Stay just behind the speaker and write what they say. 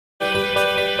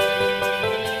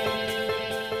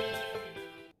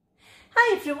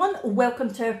everyone,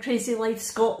 welcome to our Crazy Life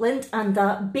Scotland and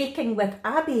a Baking with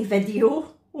Abby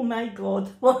video. Oh my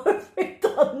god, what have we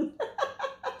done?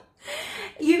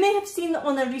 You may have seen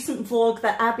on a recent vlog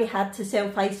that Abby had to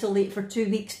self-isolate for 2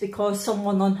 weeks because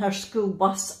someone on her school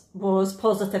bus was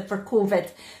positive for COVID.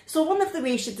 So one of the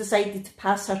ways she decided to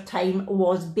pass her time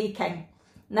was baking.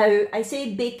 Now, I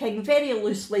say baking very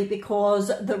loosely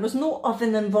because there was no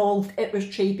oven involved, it was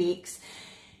tray bakes.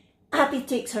 Abby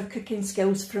takes her cooking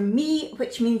skills from me,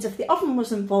 which means if the oven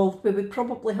was involved, we would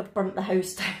probably have burnt the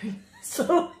house down.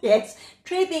 So yes,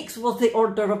 tray bakes was the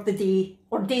order of the day,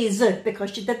 or days,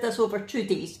 because she did this over 2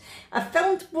 days. I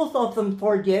filmed both of them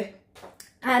for you,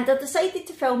 and I decided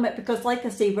to film it because, like I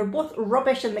say, we're both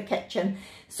rubbish in the kitchen.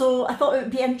 So I thought it would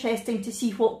be interesting to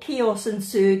see what chaos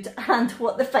ensued and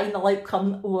what the final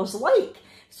outcome was like.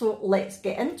 So let's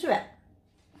get into it.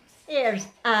 There's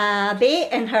Abby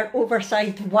in her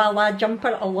oversized Voila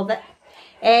jumper, I love it.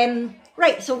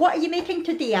 Right, so what are you making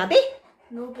today, Abby?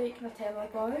 No-bake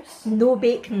Nutella bars.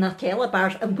 No-bake Nutella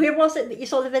bars. And where was it that you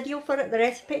saw the video for it, the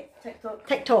recipe? TikTok.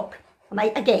 TikTok. I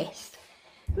might have guessed.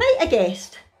 Might have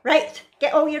guessed. Right,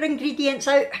 get all your ingredients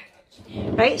out.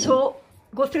 Right, so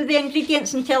go through the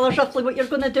ingredients and tell us roughly what you're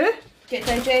going to do. Get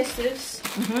digestives.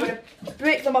 We're going to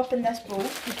break them up in this bowl.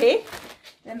 Okay.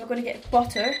 Then we're going to get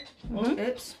butter.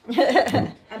 Oops.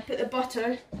 And put the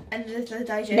butter in the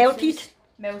digestives.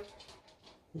 Melted?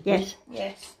 Yes.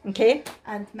 Yes. Okay.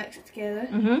 And mix it together.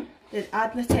 Then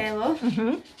add Nutella.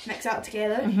 Mix that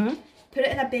together. Put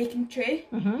it in a baking tray.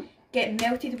 Get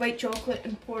melted white chocolate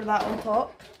and pour that on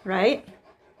top. Right.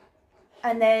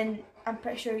 And then I'm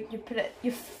pretty sure you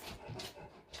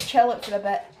chill it for a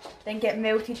bit. Then get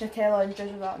melted Nutella and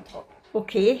drizzle that on top.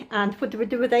 Okay. And what do we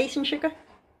do with ice and sugar?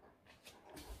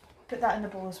 Put that in the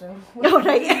bowl as well.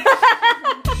 Alright.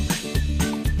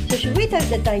 So she weighed out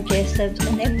the digestives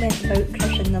and then went about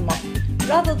crushing them up.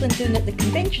 Rather than doing it the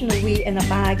conventional way in a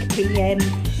bag, we made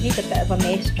a bit of a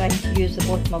mess trying to use the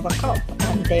bottom of a cup,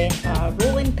 and then a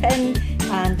rolling pin,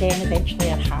 and then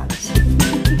eventually our hands.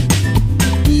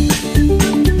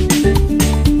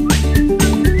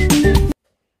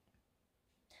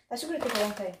 That's going to take a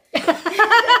long time.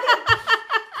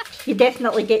 You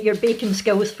definitely get your baking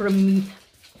skills from me.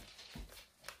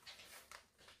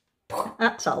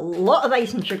 That's a lot of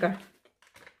ice and sugar.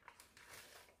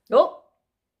 Oh!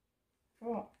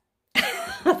 What?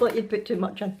 I thought you'd put too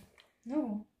much in.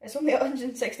 No, it's only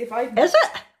 165. Is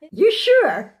it? You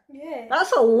sure? Yeah.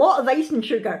 That's a lot of ice and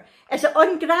sugar. Is it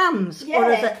on grams? Yeah,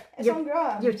 or is it it's on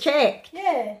grams. You've checked?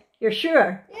 Yeah. You're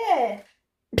sure? Yeah.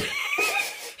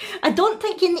 I don't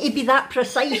think you need to be that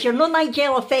precise. You're no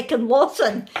Nigella feckin'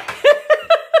 Lawson.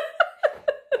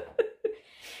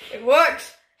 It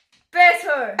works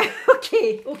better.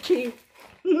 Okay. Get out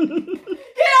of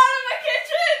my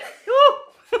kitchen! Oh,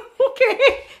 okay.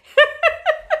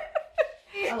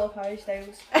 I love Harry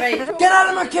Styles. Right. Get out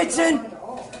of my kitchen!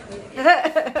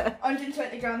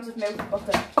 120 grams of melted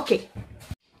butter. Okay.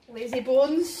 Lazy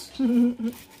bones.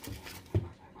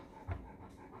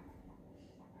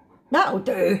 That'll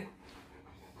do.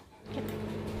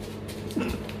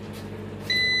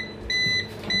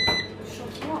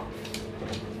 Shut up.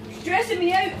 Stressing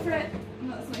me out for it.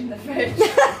 No, that's not in the fridge.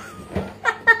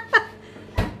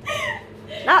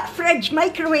 That fridge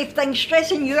microwave thing's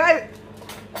stressing you out.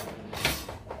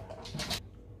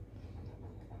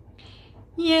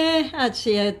 Yeah, I'd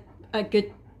say I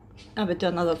would do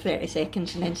another 30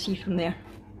 seconds and then see from there.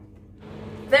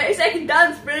 30-second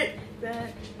dance break.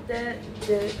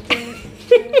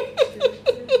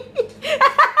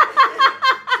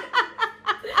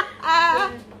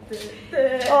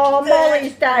 Oh,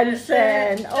 Molly's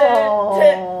dancing.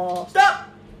 Oh. Stop!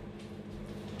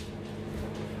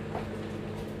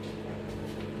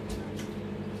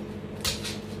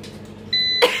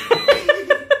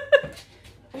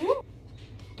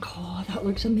 Oh, that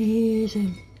looks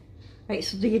amazing. Right,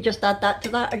 so do you just add that to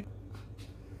that?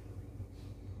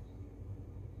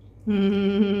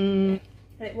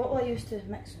 Right, what will I use to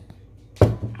mix it?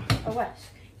 A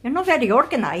whisk. You're not very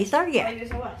organised, are you? I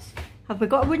use a whisk. Have we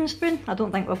got a wooden spoon? I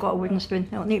don't think we've got a wooden spoon.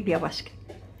 It'll need to be a whisk.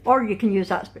 Or you can use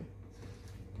that spoon.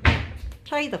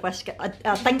 Try the whisk. I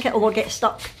think it'll all get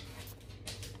stuck.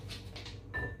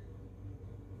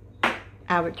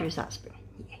 I would use that spoon.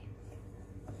 Yeah.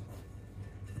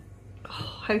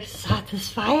 Oh, how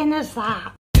satisfying is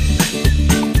that?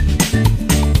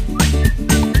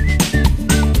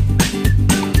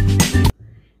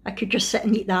 I could just sit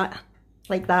and eat that,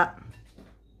 like that.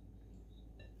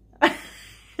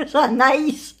 Is that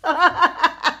nice?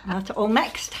 Not all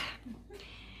mixed.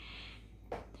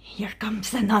 Here comes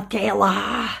the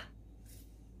Nutella.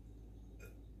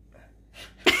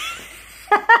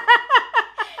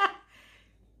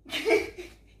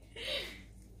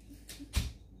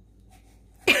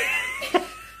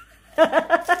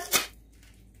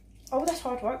 All this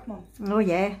hard work, Mum. Oh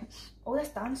yeah. All this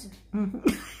dancing.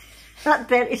 That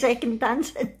 30-second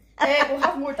dancing. We'll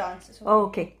have more dances. Oh,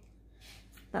 okay.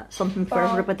 That's something for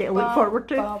everybody to look forward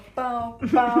to.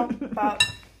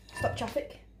 Stop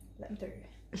traffic. Let him through.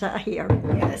 Is that a hair?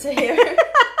 Yeah, it's a hair.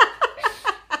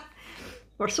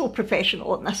 We're so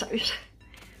professional in this house.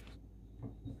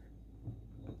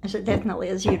 Is it definitely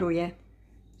a 0, yeah?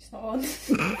 It's not on. This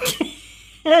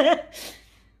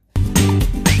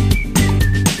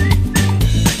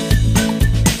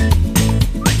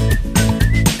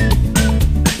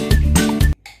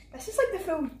is like the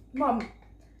film, Mum.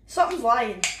 Something's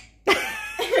lying.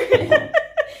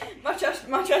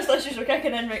 my trust issues are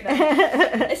kicking in right now.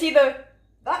 It's either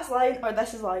that's lying or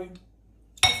this is lying.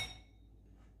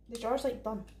 The jar's like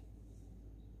done.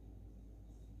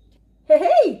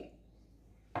 Hey!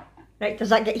 Right, does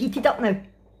that get heated up now?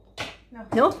 No.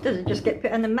 No? Does it just get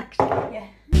put in and mixed? Yeah.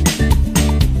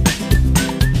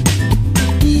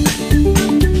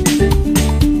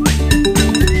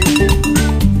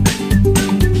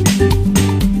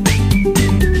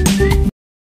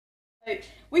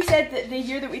 We said that the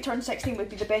year that we turned 16 would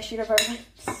be the best year of our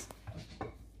lives.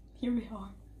 Here we are.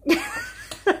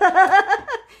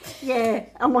 Yeah,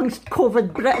 amongst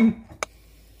COVID Britain.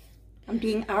 I'm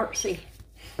being artsy.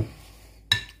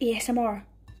 ASMR.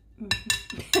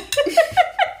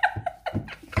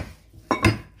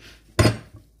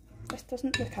 This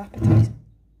doesn't look appetising.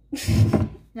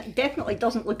 It definitely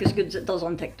doesn't look as good as it does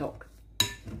on TikTok.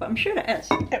 But I'm sure it is.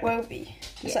 It will be.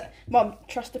 Yeah. Mum,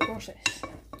 trust the process.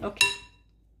 Okay.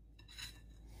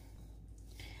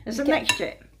 Is it next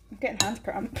yet? I'm getting hand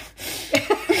cramp.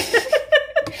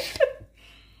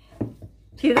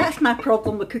 See, that's my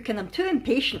problem with cooking. I'm too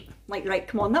impatient. Like, right,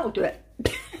 come on, that'll do it.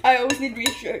 I always need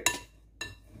reassured.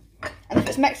 And if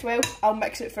it's mixed well, I'll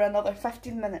mix it for another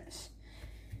 15 minutes.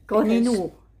 Gonna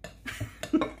know.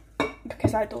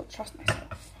 Because I don't trust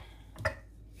myself.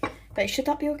 Right, should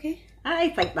that be okay? I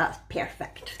think that's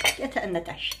perfect. Get it in the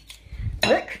dish.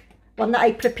 Look, one that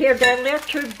I prepared earlier,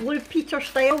 true Blue Peter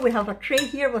style. We have a tray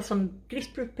here with some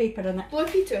greaseproof paper in it. Blue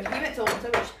Peter, you meant to hold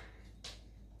it.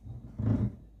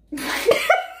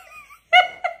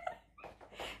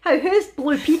 How, who's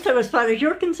Blue Peter as far as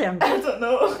you're concerned? I don't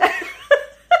know.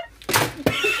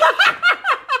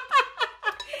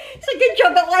 It's a good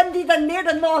job it landed in there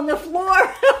and not on the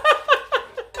floor.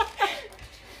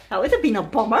 That would have been a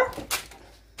bummer.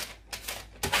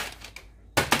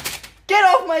 Get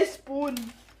off my spoon.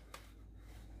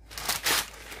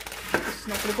 It's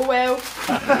not going to go well.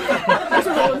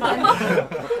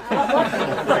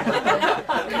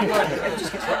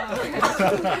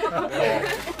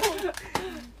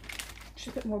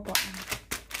 Should put more butter in.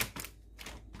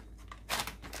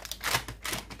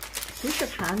 Use your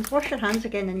hands. Wash your hands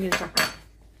again and use them.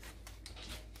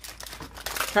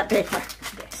 Is that better?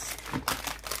 Yes.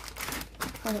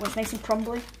 Oh, it was nice and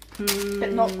crumbly.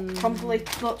 But not crumbly,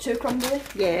 not too crumbly.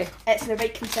 Yeah. It's the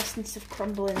right consistency of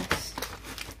crumbliness.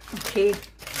 Okay.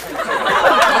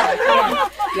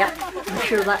 Yep, I'm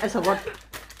sure that is a word.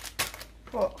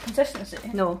 What? Consistency?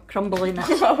 No, crumbliness.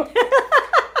 Oh.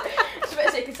 I was about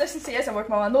to say consistency is a word,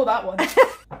 Mum. I know that one.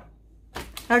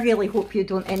 I really hope you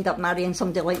don't end up marrying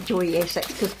somebody like Joey Essex,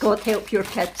 because God help your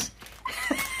kids.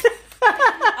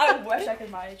 I wish I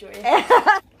could marry Joey.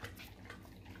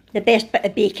 The best bit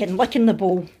of bacon, licking the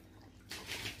bowl.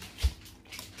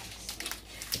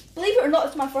 Believe it or not,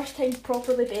 it's my first time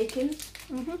properly baking.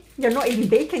 You're not even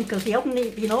baking because the oven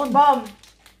ain't been on. Mum,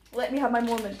 let me have my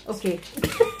moment. Okay.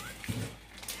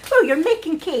 Well, you're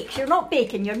making cakes. You're not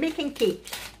baking, you're making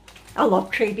cakes. I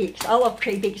love tray bakes. I love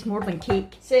tray bakes more than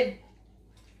cake. Same.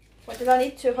 What did I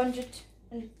need? 200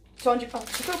 pounds of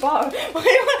cocoa butter. Why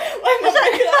am I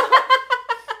doing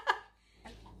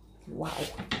that? Wow.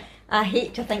 I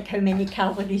hate to think how many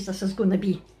calories this is going to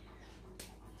be.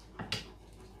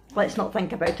 Let's not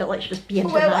think about it, let's just be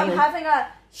in Well, denial. I'm having a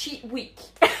cheat week.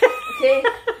 Okay?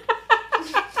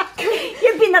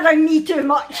 You've been around me too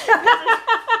much.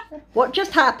 What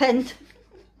just happened?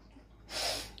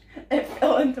 It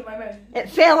fell into my mouth. It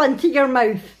fell into your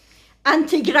mouth.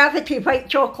 Anti-gravity white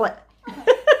chocolate.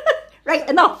 Right,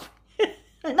 enough.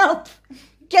 Enough.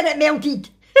 Get it melted.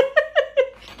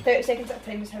 30 seconds at a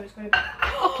time is how it's going to be.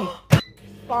 Okay.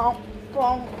 Bonk,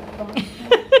 bonk, bonk.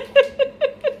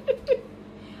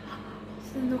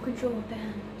 It's the no control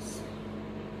dance.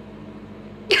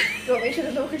 Do you want me to do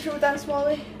the no control dance,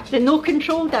 Molly? The no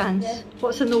control dance? Yeah.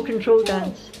 What's the no control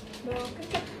dance? No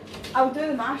control. I'll do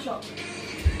the mashup.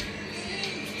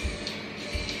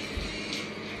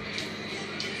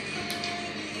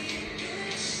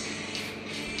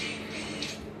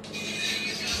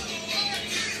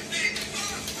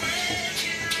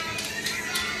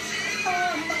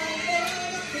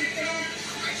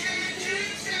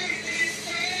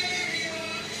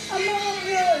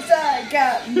 'cause I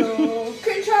got no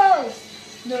control.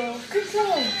 No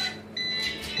control.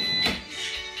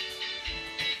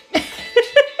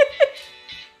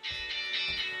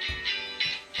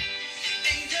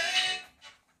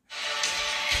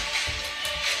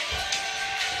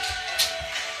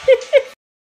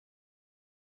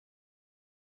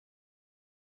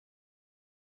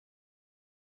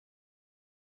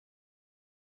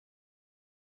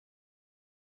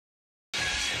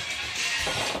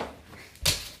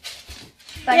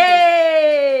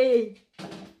 Yay!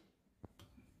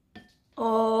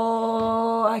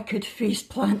 Oh, I could face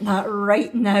plant that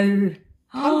right now.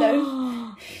 Calm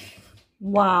down.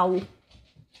 Wow.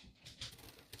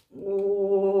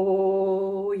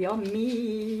 Oh,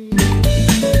 yummy.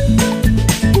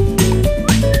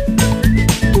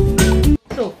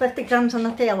 So, 50 grams of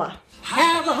Nutella.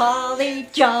 Have a holly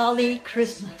jolly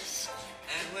Christmas.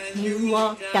 You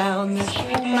walk down the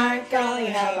street, oh my golly,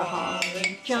 have a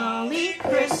holly jolly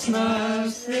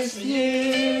Christmas this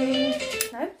year.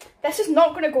 No, this is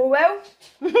not going to go well,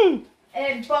 but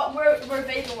we're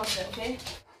vaping with it, okay?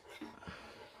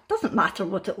 Doesn't matter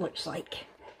what it looks like.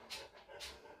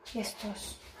 Yes, it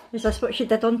does. Is this what she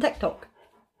did on TikTok?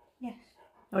 Yes.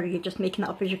 Or are you just making it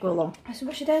up as you go along? That's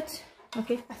what she did.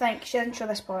 Okay. I think she didn't show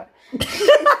this part.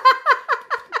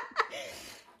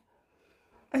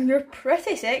 And you're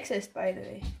pretty sexist, by the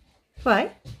way.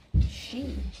 Why?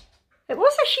 She. It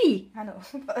was a she. I know,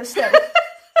 but still.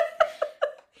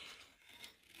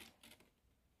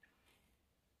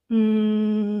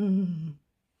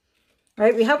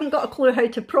 Right, we haven't got a clue how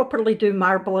to properly do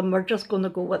marble and we're just going to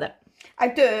go with it. I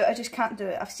do, I just can't do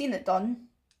it. I've seen it done.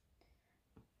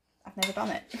 I've never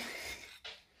done it.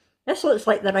 This looks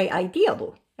like the right idea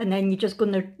though. And then you're just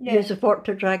going to use a fork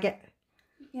to drag it.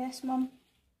 Yes, Mum.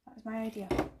 That was my idea.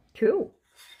 Cool.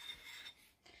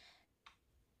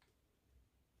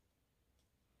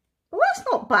 Well, that's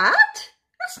not bad.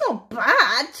 That's not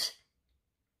bad.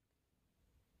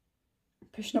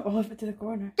 Pushing it all over to the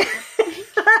corner.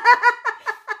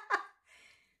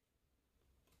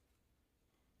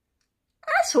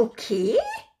 That's okay.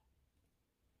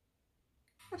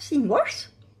 I've seen worse.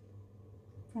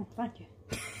 Oh, thank you.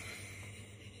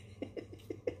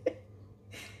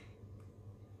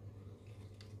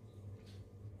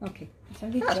 Okay,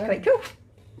 that's quite cool.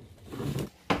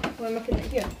 Well, I'm looking at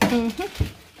here.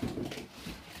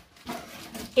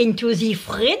 Into the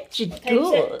fridge it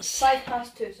goes. 2:05,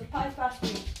 so 2:05.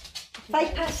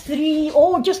 3:05.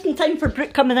 Oh, just in time for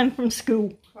Brooke coming in from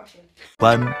school.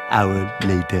 1 hour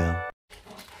later.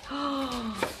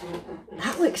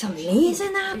 That looks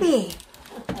amazing, Abby.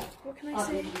 What can I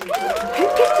say? How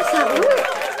good does that look?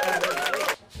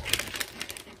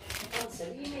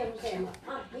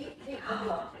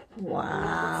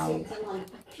 Wow.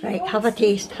 Right, have a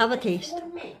taste, have a taste.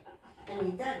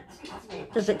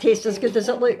 Does it taste as good as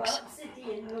it looks?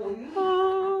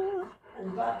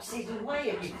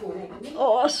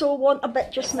 Oh, I so want a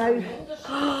bit just now.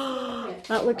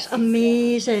 That looks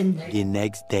amazing. The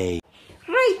next day.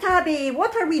 Right, Abby,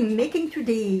 what are we making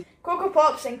today? Coco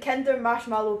Pops and Kinder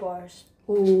Marshmallow bars.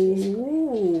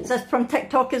 Oh, is this from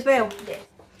TikTok as well? Yes.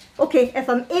 Okay, if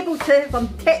I'm able to, if I'm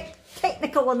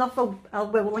technical enough, I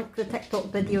will link the TikTok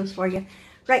videos for you.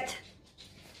 Right,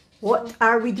 what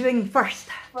are we doing first?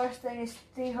 First thing is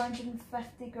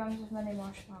 350 grams of mini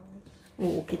marshmallows.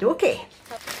 Okie dokie.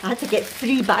 I had to get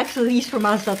 3 bags of these from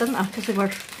Asda, didn't I? Because they were,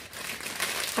 I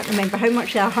can't remember how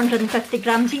much they are, 150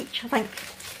 grams each, I think.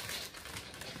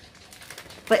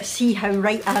 Let's see how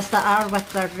right Asda are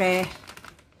with their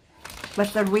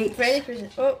weights. Ready for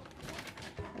it? Oh,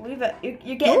 leave it.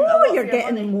 You're getting. Oh, you're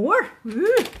getting more.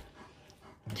 Ooh.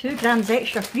 2 grams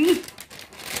extra free.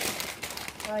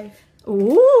 5.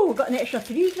 Oh, got an extra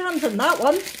 3 grams in that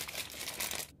one.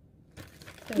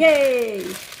 Yay!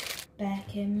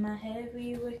 Back in my head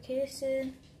we were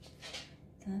kissing.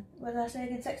 What did I say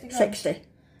again? 60 grams? 60.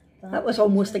 That was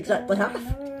almost exactly half.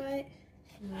 Alright.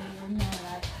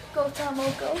 Go, Tomo,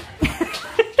 go. I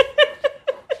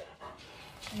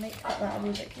might cut that a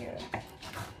little bit here.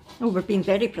 Oh, we're being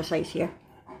very precise here.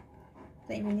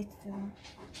 Don't even need to do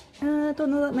that. I don't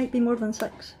know, that might be more than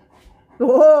 6.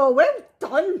 Oh, well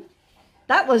done!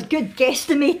 That was good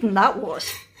guesstimating, that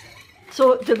was.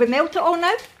 So, do we melt it all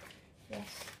now? Yes.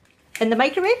 In the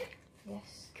microwave?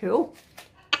 Yes. Cool.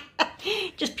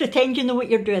 Just pretend you know what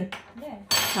you're doing. Yeah.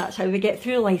 That's how we get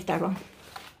through life, darling.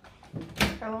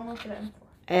 How long will I put it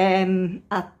in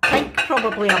for? I think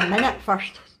probably a minute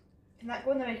first. Can that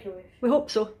go in the microwave? We hope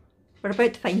so. We're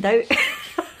about to find out.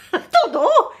 I don't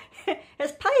know.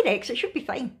 It's Pyrex. It should be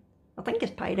fine. I think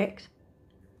it's Pyrex.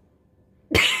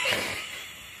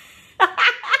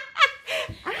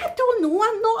 I don't know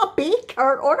I'm not a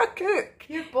baker or a cook.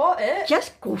 You bought it.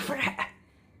 Just go for it.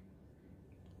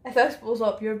 If this blows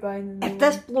up, you're buying the new If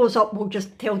this blows up, we'll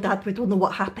just tell Dad we don't know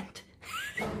what happened.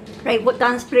 Right, what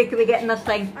dance break are we getting this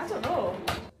time? I don't know.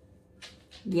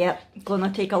 Yep, gonna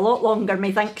take a lot longer,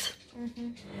 methinks. Can't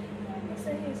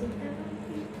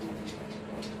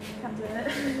do it.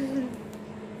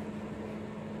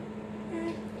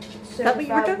 Is that what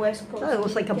you were doing? West Coast. Oh, it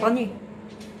looks like a bunny.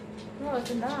 No,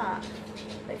 it's in that.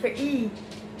 Like for E.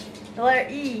 The letter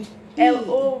E.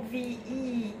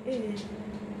 L-O-V-E.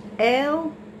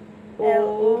 L-O-V-E.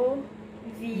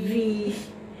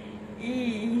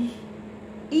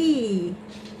 E.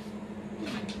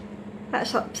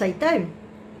 That's upside down.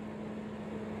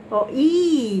 Oh,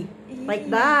 E. Like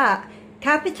that.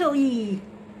 Capital E.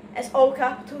 It's all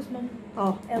capitals, Mum.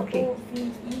 Oh, okay.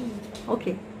 L-O-V-E.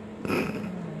 Okay.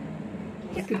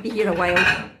 You could be here a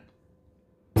while.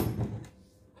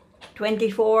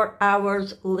 24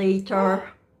 hours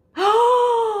later.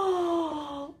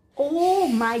 Oh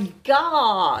my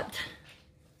God!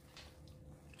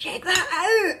 Check that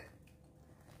out!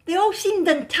 They all seemed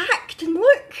intact, and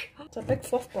look! It's a big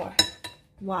fluff bar.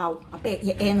 Wow, I bet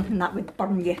you anything that would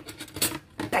burn you.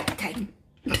 Big time.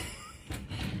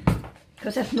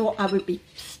 Because if not, I would be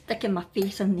sticking my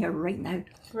face in there right now.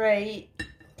 Right.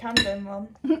 Calm down, Mum.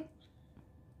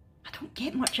 I don't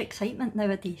get much excitement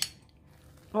nowadays.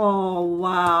 Oh,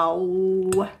 wow.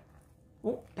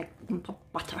 Oh, big lump of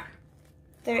butter.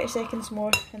 30 seconds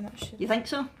more and that should... You think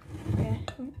so? Yeah.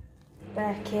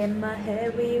 Back in my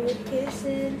head we were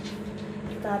kissing.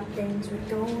 Thought things were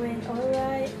going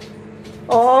alright.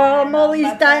 Oh,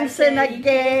 Molly's dancing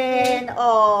again.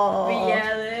 Oh.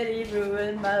 Reality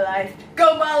ruined my life.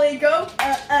 Go, Molly, go!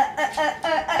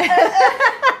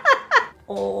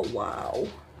 Oh, wow.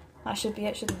 That should be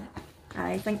it, shouldn't it?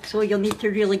 I think so. You'll need to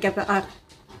really give it a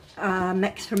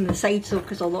mix from the sides though,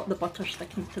 because a lot of the butter's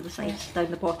sticking to the sides down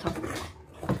the bottom.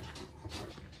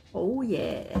 Oh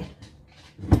yeah.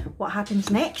 What happens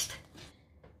next?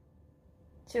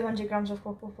 200 grams of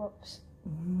Cocoa Pops.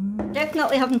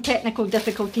 Definitely having technical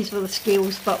difficulties with the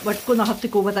scales, but we're going to have to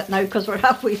go with it now because we're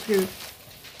halfway through.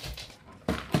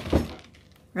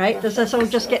 Right, does this all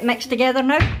just get mixed together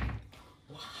now?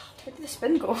 Where did the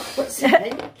spin go? What's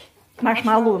it?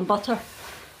 Marshmallow and butter.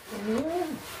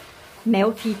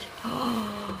 Melted.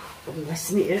 I'm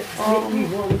listening to it. Make me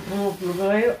want to come over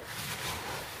about.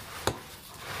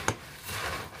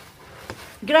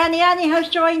 Granny Annie has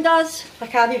joined us. I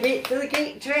can't wait till the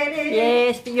gate's ready.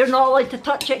 Yes, but you're not allowed to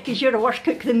touch it because you're a worse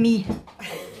cook than me.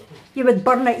 You would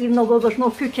burn it even though there's no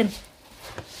cooking.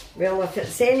 Well, if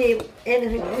it's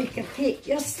anything like a cake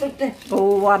yesterday.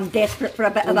 Oh, I'm desperate for a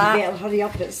bit of that. You better hurry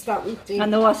up, it's starting to... I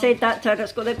know, I said that to her,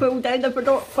 it's going to cool down if we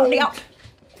don't hurry up.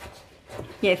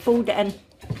 Yeah, fold it in.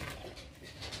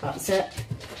 That's it.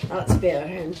 That's better,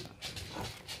 and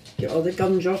get all the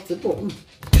gums off the bottom.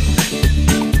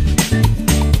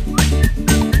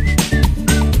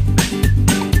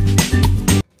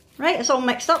 Right, it's all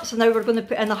mixed up, so now we're going to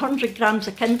put in 100 grams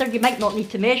of Kinder. You might not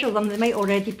need to measure them, they might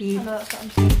already be... I know, that's what I'm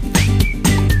saying.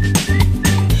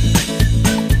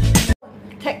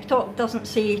 TikTok doesn't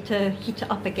say to heat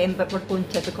it up again, but we're going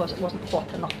to because it wasn't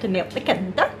hot enough to melt the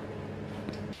Kinder.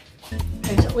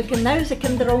 How's it looking now? Is the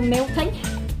Kinder all melting?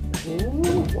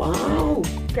 Oh, wow.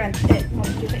 Gran, Mum,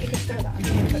 do you think you can stir that?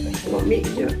 Want me to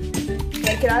do it?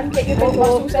 Right, Gran, get your big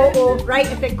muscles out. Right,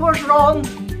 if it goes wrong,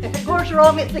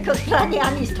 it's because Granny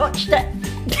Annie's touched it.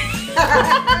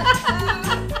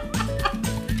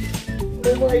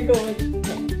 Oh my God.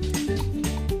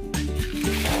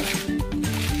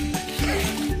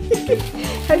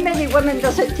 How many women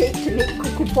does it take to make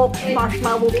Cocoa Pops,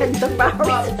 Marshmallow, Kinder bars?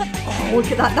 Oh,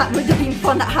 look at that, that would have been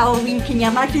fun at Halloween. Can you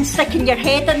imagine sticking your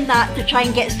head in that to try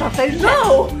and get stuff out?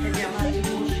 No! Can you imagine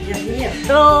washing your hair?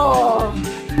 Oh!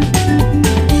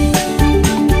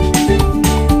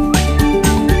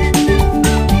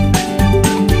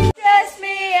 Stress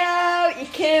me out, you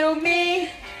kill me,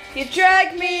 you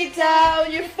drag me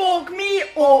down, you fog me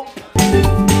up.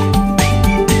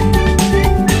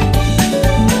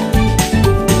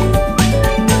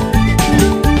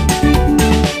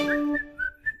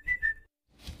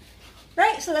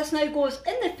 Right, so this now goes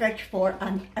in the fridge for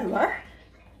an hour.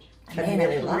 And then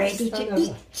it's ready to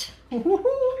eat.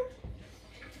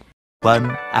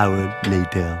 1 hour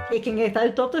later. Taking it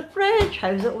out of the fridge,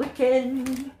 how's it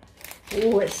looking?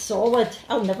 Oh, it's solid.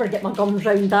 I'll never get my gums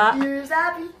round that. You're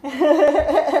happy.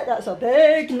 That's a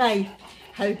big knife.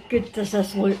 How good does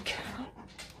this look?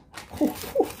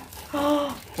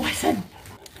 Oh, listen.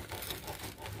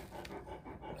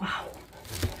 Wow.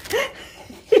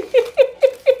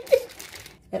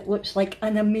 It looks like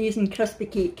an amazing crispy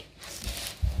cake.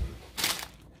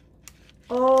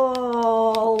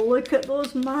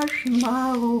 those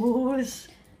marshmallows.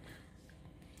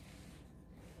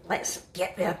 Let's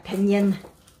get the opinion.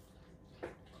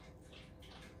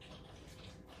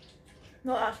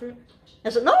 Not that fruit.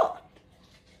 Is it not?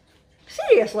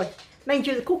 Seriously? Mind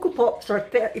you, the Cocoa Pops are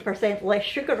 30% less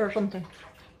sugar or something.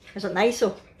 Is it nice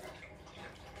though?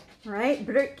 Right,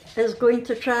 Brooke is going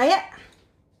to try it.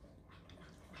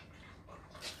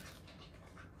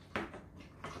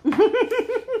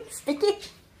 Sticky.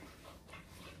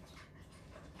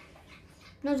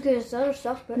 Not as good as the other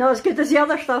stuff, but... Not as good as the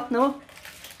other stuff, no?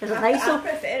 Is it nice though? I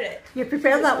prefer it. You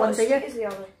prefer that one, do you? As the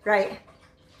other. Right.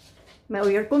 Well,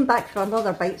 you're going back for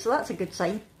another bite, so that's a good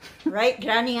sign. Right,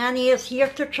 Granny Annie is here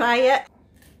to try it.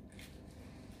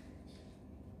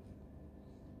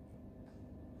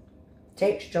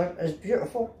 Texture is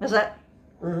beautiful. Is it?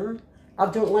 I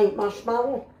don't like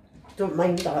marshmallow. Don't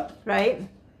mind that. Right.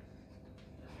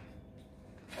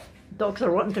 Dogs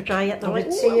are wanting to try it. I They're like,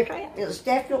 would oh, say I'll try it. it's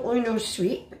definitely no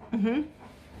sweet.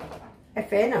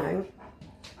 If anything.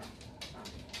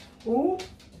 Oh.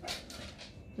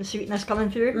 The sweetness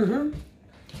coming through.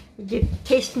 You're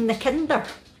tasting the Kinder.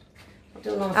 I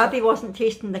don't know if Abby wasn't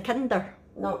tasting the Kinder.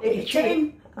 No, Did you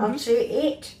 10. I'd say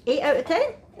 8. 8 out of 10?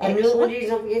 And the Excellent. only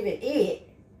reason I gave it 8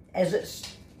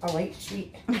 is I like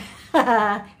sweet.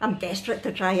 I'm desperate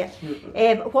to try it.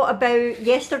 What about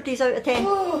yesterday's out of 10?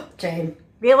 Oh, 10.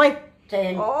 Really?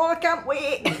 10. Oh, I can't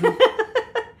wait.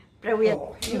 Brilliant.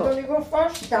 Oh, you're going to go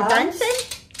first, You're Dance?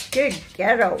 dancing? Good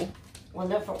girl.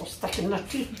 Wonder if it will stick in my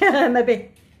teeth.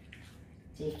 Maybe.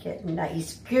 Take it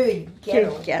nice. Good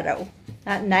girl. Good girl.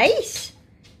 That nice.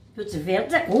 What's the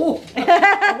verdict? Oh,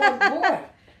 I want more.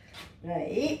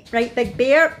 Right. Right, Big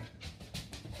Bear.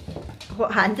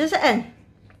 What hand is it in?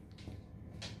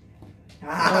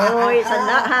 Oh, it's in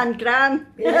that hand, Gran.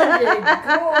 There you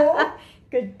go.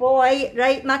 Good boy.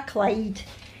 Right, my Clyde.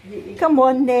 Come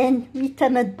on then, wee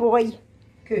timid boy.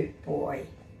 Good boy.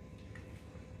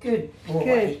 Good boy.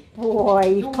 Good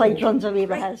boy. Clyde runs away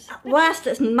with his. Last,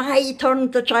 it's my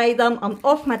turn to try them. I'm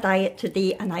off my diet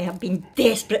today and I have been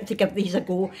desperate to give these a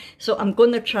go. So I'm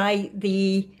going to try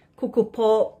the Cocoa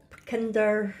Pop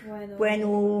Kinder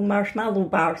Bueno marshmallow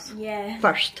bars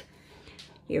first.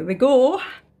 Here we go.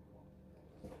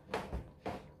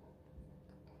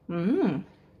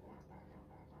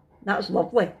 That's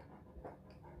lovely.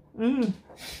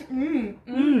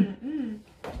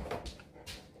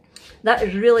 That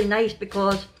is really nice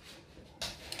because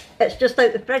it's just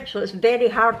out the fridge, so it's very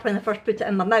hard when I first put it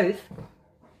in my mouth.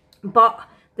 But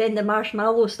then the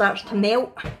marshmallow starts to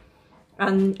melt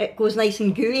and it goes nice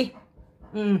and gooey.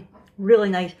 Really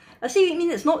nice. I see what you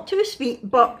mean, it's not too sweet,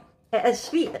 but it is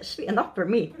sweet. It's sweet enough for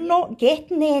me. I'm not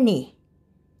getting any.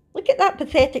 Look at that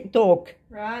pathetic dog.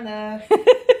 Rana.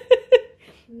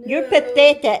 You're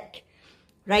pathetic.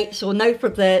 Right, so now for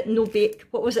the no bake,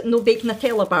 what was it, no bake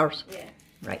Nutella bars? Yeah.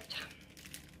 Right.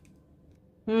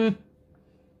 Oh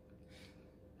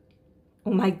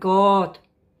my god.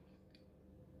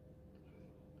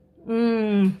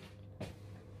 The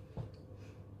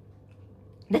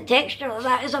texture of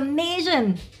that is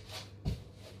amazing.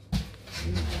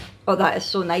 Oh, that is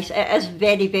so nice. It is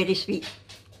very, very sweet.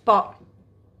 But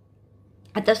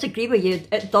I disagree with you.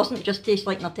 It doesn't just taste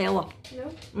like Nutella.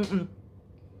 No.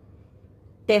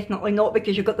 Definitely not,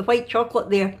 because you've got the white chocolate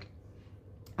there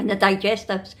and the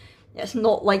digestives. It's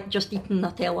not like just eating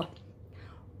Nutella.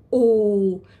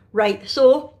 Oh, right.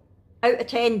 So, out of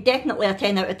 10, definitely a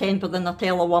 10 out of 10 for the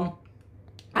Nutella one.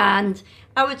 And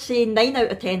I would say 9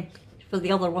 out of 10 for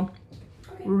the other one.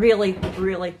 Okay. Really,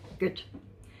 really good.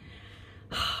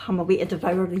 I'm away to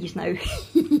devour these now.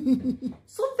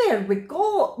 So there we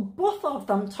go. Both of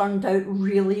them turned out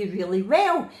really, really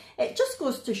well. It just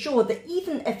goes to show that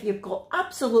even if you've got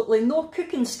absolutely no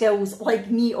cooking skills like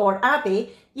me or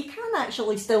Abby, you can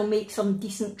actually still make some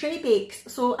decent tray bakes.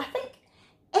 So I think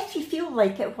if you feel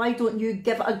like it, why don't you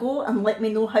give it a go and let me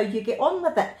know how you get on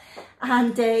with it.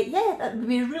 And yeah, that would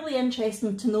be really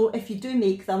interesting to know if you do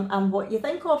make them and what you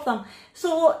think of them.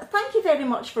 So thank you very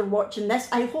much for watching this.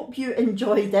 I hope you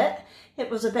enjoyed it. It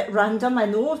was a bit random, I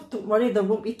know. Don't worry, there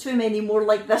won't be too many more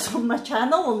like this on my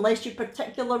channel unless you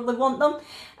particularly want them.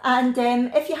 And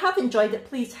if you have enjoyed it,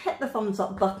 please hit the thumbs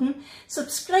up button.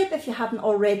 Subscribe if you haven't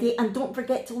already, and don't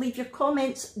forget to leave your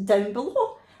comments down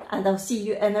below. And I'll see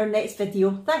you in our next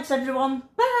video. Thanks everyone.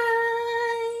 Bye!